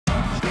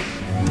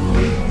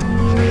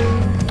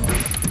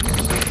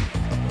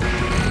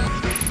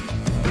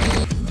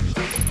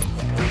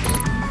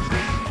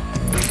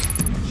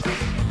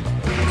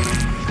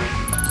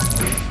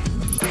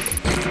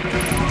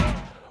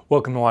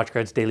Welcome to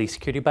WatchGuard's Daily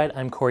Security Byte.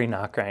 I'm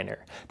Nachreiner.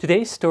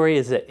 Today's story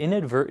is an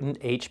inadvertent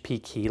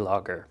HP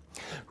keylogger.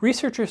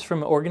 Researchers from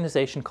an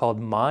organization called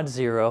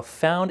Mod0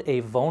 found a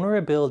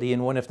vulnerability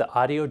in one of the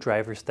audio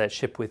drivers that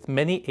ship with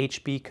many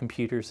HP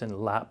computers and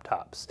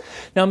laptops.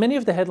 Now, many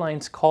of the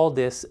headlines call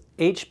this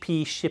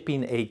HP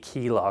shipping a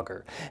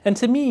keylogger. And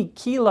to me,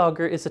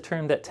 keylogger is a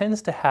term that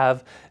tends to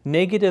have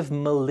negative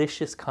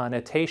malicious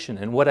connotation.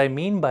 And what I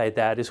mean by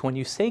that is when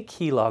you say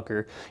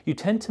keylogger, you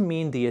tend to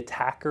mean the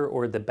attacker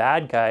or the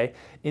bad guy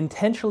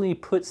intentionally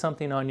put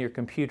something on your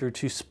computer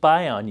to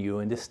spy on you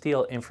and to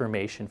steal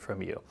information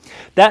from you.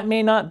 That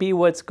may not be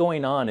what's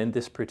going on in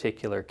this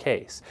particular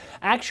case.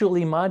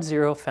 Actually,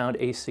 Mod0 found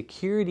a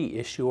security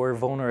issue or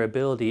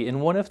vulnerability in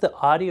one of the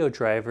audio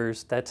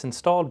drivers that's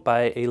installed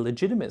by a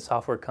legitimate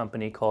software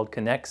company called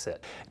Connexit.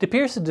 It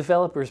appears the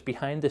developers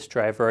behind this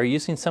driver are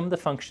using some of the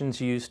functions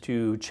used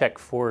to check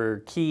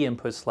for key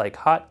inputs like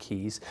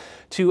hotkeys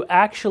to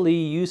actually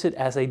use it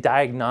as a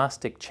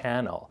diagnostic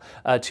channel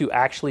to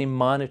actually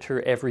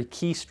monitor every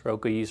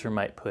keystroke a user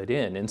might put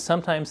in. And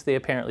sometimes they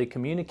apparently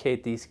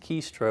communicate these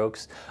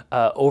keystrokes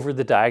over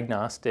the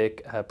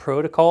diagnostic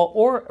protocol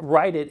or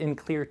write it in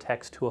clear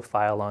text to a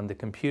file on the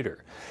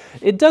computer.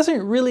 It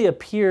doesn't really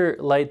appear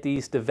like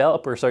these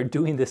developers are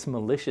doing this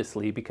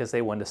maliciously because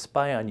they want to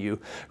spy on you.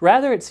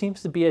 Rather, it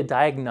seems to be a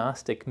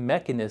diagnostic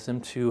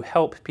mechanism to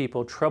help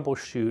people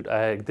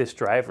troubleshoot this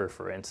driver,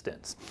 for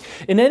instance.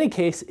 In any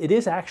case, it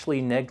is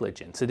actually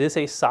negligence. It is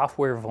a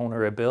software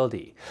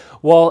vulnerability.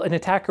 While an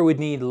attacker would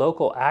need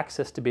local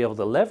access to be able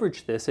to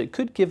leverage this, it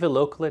could give a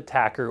local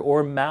attacker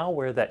or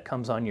malware that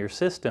comes on your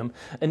system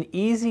an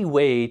easy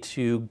way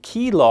to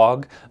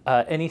keylog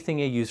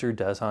anything a user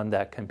does on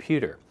that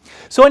computer.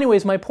 So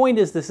anyways, my point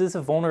is this is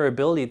a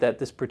vulnerability that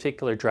this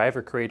particular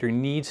driver creator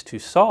needs to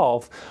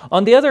solve.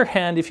 On the other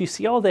hand, if you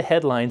see all the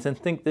headlines and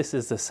think this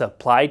is a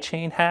supply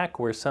chain hack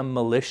where some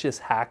malicious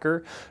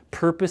hacker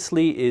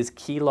purposely is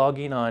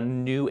keylogging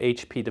on new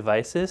HP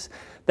devices,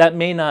 that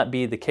may not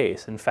be the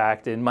case. In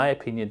fact, in my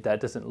opinion,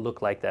 that doesn't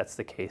look like that's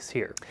the case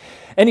here.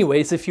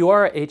 Anyways, if you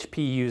are an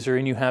HP user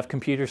and you have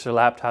computers or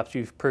laptops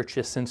you've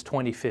purchased since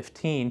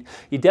 2015,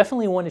 you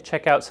definitely want to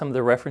check out some of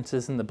the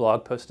references in the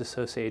blog post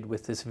associated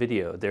with this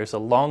video. There's a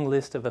long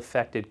list of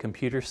affected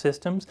computer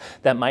systems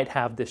that might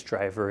have this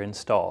driver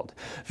installed.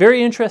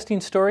 Very interesting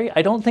story.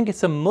 I don't think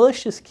it's a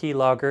malicious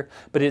keylogger,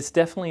 but it's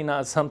definitely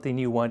not something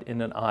you want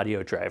in an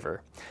audio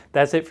driver.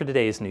 That's it for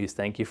today's news.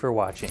 Thank you for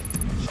watching.